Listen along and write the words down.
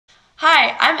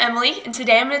Hi, I'm Emily, and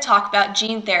today I'm going to talk about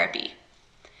gene therapy.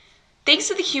 Thanks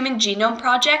to the Human Genome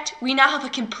Project, we now have a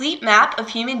complete map of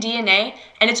human DNA,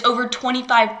 and it's over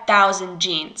 25,000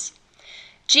 genes.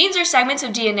 Genes are segments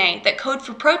of DNA that code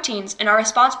for proteins and are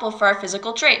responsible for our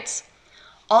physical traits.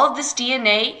 All of this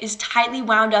DNA is tightly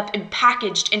wound up and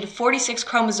packaged into 46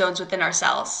 chromosomes within our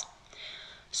cells.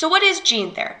 So what is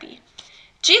gene therapy?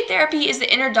 Gene therapy is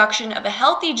the introduction of a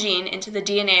healthy gene into the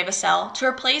DNA of a cell to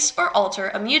replace or alter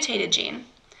a mutated gene.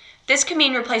 This could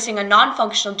mean replacing a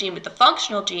non-functional gene with a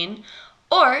functional gene,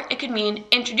 or it could mean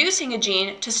introducing a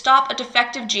gene to stop a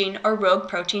defective gene or rogue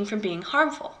protein from being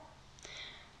harmful.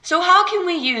 So how can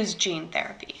we use gene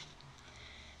therapy?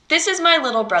 This is my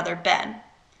little brother, Ben.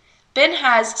 Ben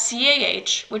has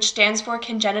CAH, which stands for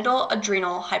congenital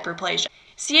adrenal hyperplasia.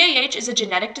 CAH is a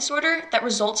genetic disorder that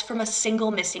results from a single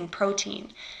missing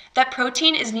protein. That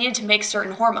protein is needed to make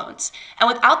certain hormones, and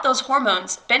without those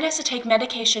hormones, Ben has to take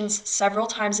medications several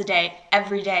times a day,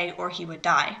 every day, or he would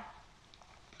die.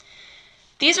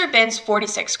 These are Ben's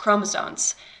 46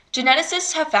 chromosomes.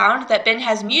 Geneticists have found that Ben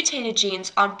has mutated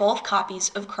genes on both copies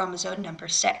of chromosome number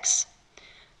 6.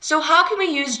 So how can we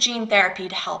use gene therapy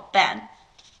to help Ben?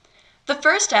 The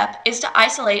first step is to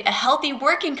isolate a healthy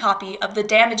working copy of the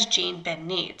damaged gene Ben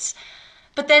needs.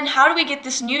 But then how do we get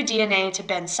this new DNA to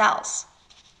Ben's cells?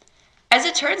 As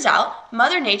it turns out,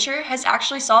 Mother Nature has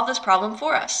actually solved this problem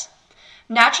for us.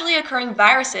 Naturally occurring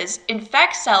viruses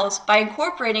infect cells by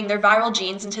incorporating their viral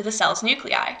genes into the cell's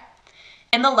nuclei.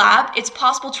 In the lab, it's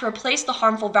possible to replace the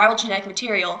harmful viral genetic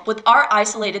material with our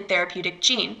isolated therapeutic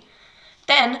gene.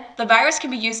 Then, the virus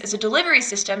can be used as a delivery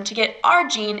system to get our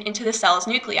gene into the cell's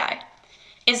nuclei.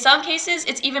 In some cases,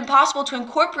 it's even possible to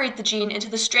incorporate the gene into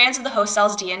the strands of the host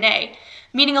cell's DNA,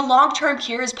 meaning a long-term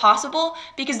cure is possible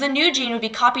because the new gene would be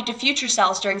copied to future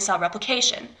cells during cell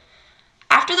replication.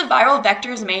 After the viral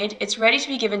vector is made, it's ready to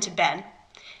be given to Ben.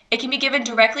 It can be given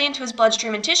directly into his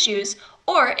bloodstream and tissues,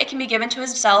 or it can be given to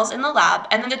his cells in the lab,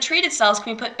 and then the treated cells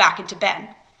can be put back into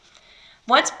Ben.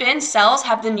 Once Ben's cells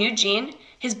have the new gene,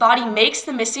 his body makes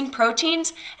the missing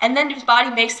proteins, and then his body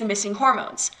makes the missing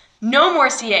hormones. No more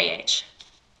CAH.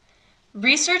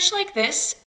 Research like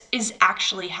this is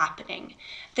actually happening.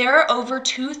 There are over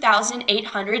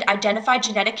 2,800 identified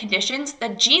genetic conditions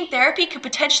that gene therapy could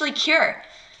potentially cure.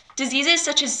 Diseases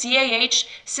such as CAH,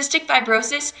 cystic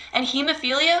fibrosis, and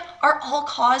hemophilia are all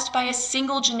caused by a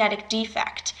single genetic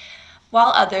defect,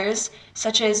 while others,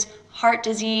 such as heart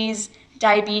disease,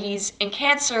 diabetes, and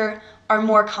cancer, are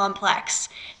more complex.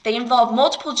 They involve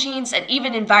multiple genes and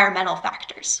even environmental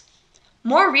factors.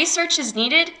 More research is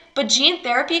needed, but gene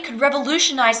therapy could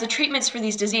revolutionize the treatments for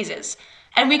these diseases,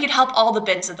 and we could help all the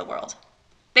Bens of the world.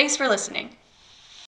 Thanks for listening.